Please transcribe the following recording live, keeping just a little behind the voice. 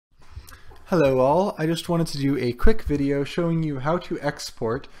Hello all, I just wanted to do a quick video showing you how to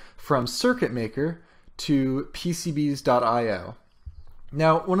export from CircuitMaker to PCBs.io.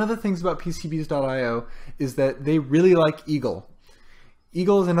 Now, one of the things about PCBs.io is that they really like Eagle.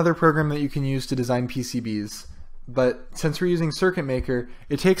 Eagle is another program that you can use to design PCBs, but since we're using CircuitMaker,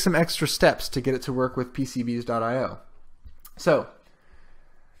 it takes some extra steps to get it to work with PCBs.io. So,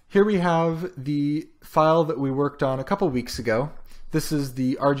 here we have the file that we worked on a couple weeks ago. This is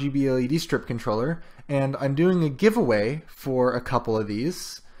the RGB LED strip controller, and I'm doing a giveaway for a couple of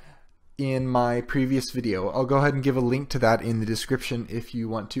these in my previous video. I'll go ahead and give a link to that in the description if you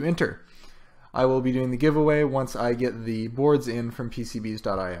want to enter. I will be doing the giveaway once I get the boards in from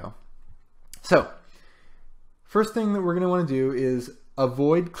PCBs.io. So, first thing that we're going to want to do is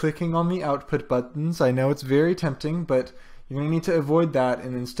avoid clicking on the output buttons. I know it's very tempting, but you're going to need to avoid that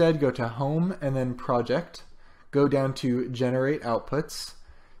and instead go to Home and then Project. Go down to Generate Outputs,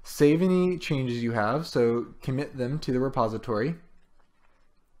 save any changes you have, so commit them to the repository.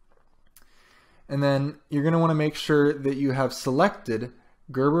 And then you're going to want to make sure that you have selected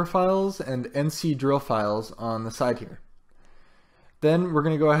Gerber files and NC drill files on the side here. Then we're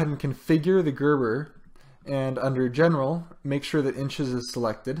going to go ahead and configure the Gerber, and under General, make sure that inches is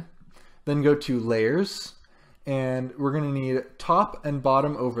selected. Then go to Layers, and we're going to need top and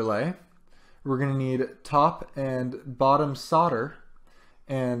bottom overlay. We're going to need top and bottom solder,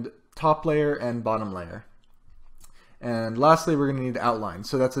 and top layer and bottom layer. And lastly, we're going to need outline.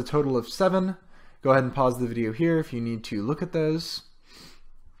 So that's a total of 7. Go ahead and pause the video here if you need to look at those.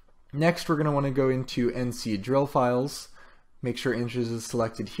 Next, we're going to want to go into NC drill files. Make sure inches is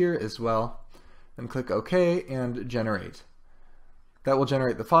selected here as well. Then click OK and generate. That will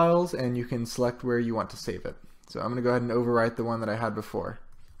generate the files, and you can select where you want to save it. So I'm going to go ahead and overwrite the one that I had before.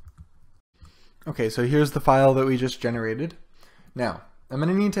 Okay, so here's the file that we just generated. Now, I'm going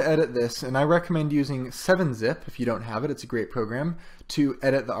to need to edit this, and I recommend using 7-zip, if you don't have it, it's a great program, to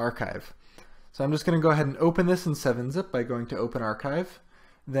edit the archive. So I'm just going to go ahead and open this in 7-zip by going to Open Archive.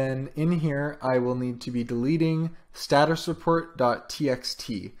 Then in here, I will need to be deleting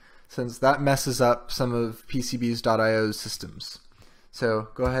statusreport.txt, since that messes up some of PCBs.io's systems. So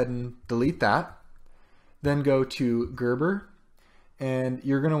go ahead and delete that. Then go to Gerber, and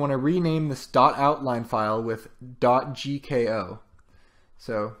you're going to want to rename this .outline file with .gko.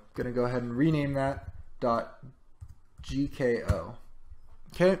 So I'm going to go ahead and rename that .gko.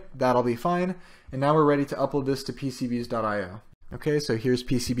 Okay, that'll be fine. And now we're ready to upload this to PCBs.io. Okay, so here's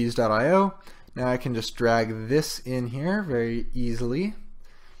PCBs.io. Now I can just drag this in here very easily,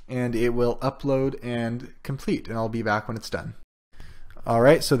 and it will upload and complete, and I'll be back when it's done.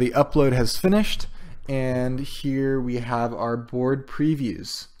 Alright, so the upload has finished. And here we have our board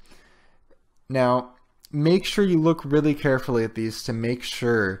previews. Now, make sure you look really carefully at these to make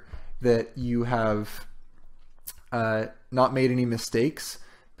sure that you have not made any mistakes,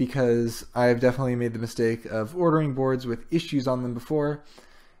 because I've definitely made the mistake of ordering boards with issues on them before,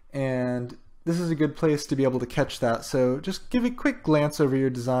 and this is a good place to be able to catch that. So just give a quick glance over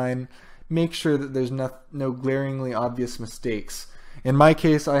your design, make sure that there's no glaringly obvious mistakes. In my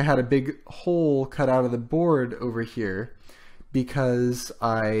case, I had a big hole cut out of the board over here because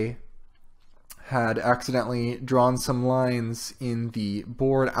I had accidentally drawn some lines in the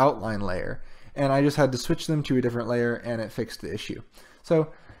board outline layer, and I just had to switch them to a different layer, and it fixed the issue.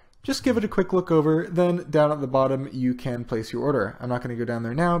 So just give it a quick look over, then down at the bottom you can place your order. I'm not going to go down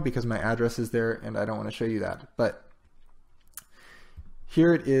there now because my address is there and I don't want to show you that, but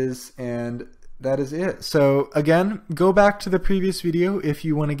here it is, and that is it. So again, go back to the previous video if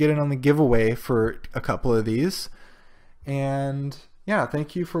you want to get in on the giveaway for a couple of these. And yeah,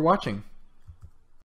 thank you for watching.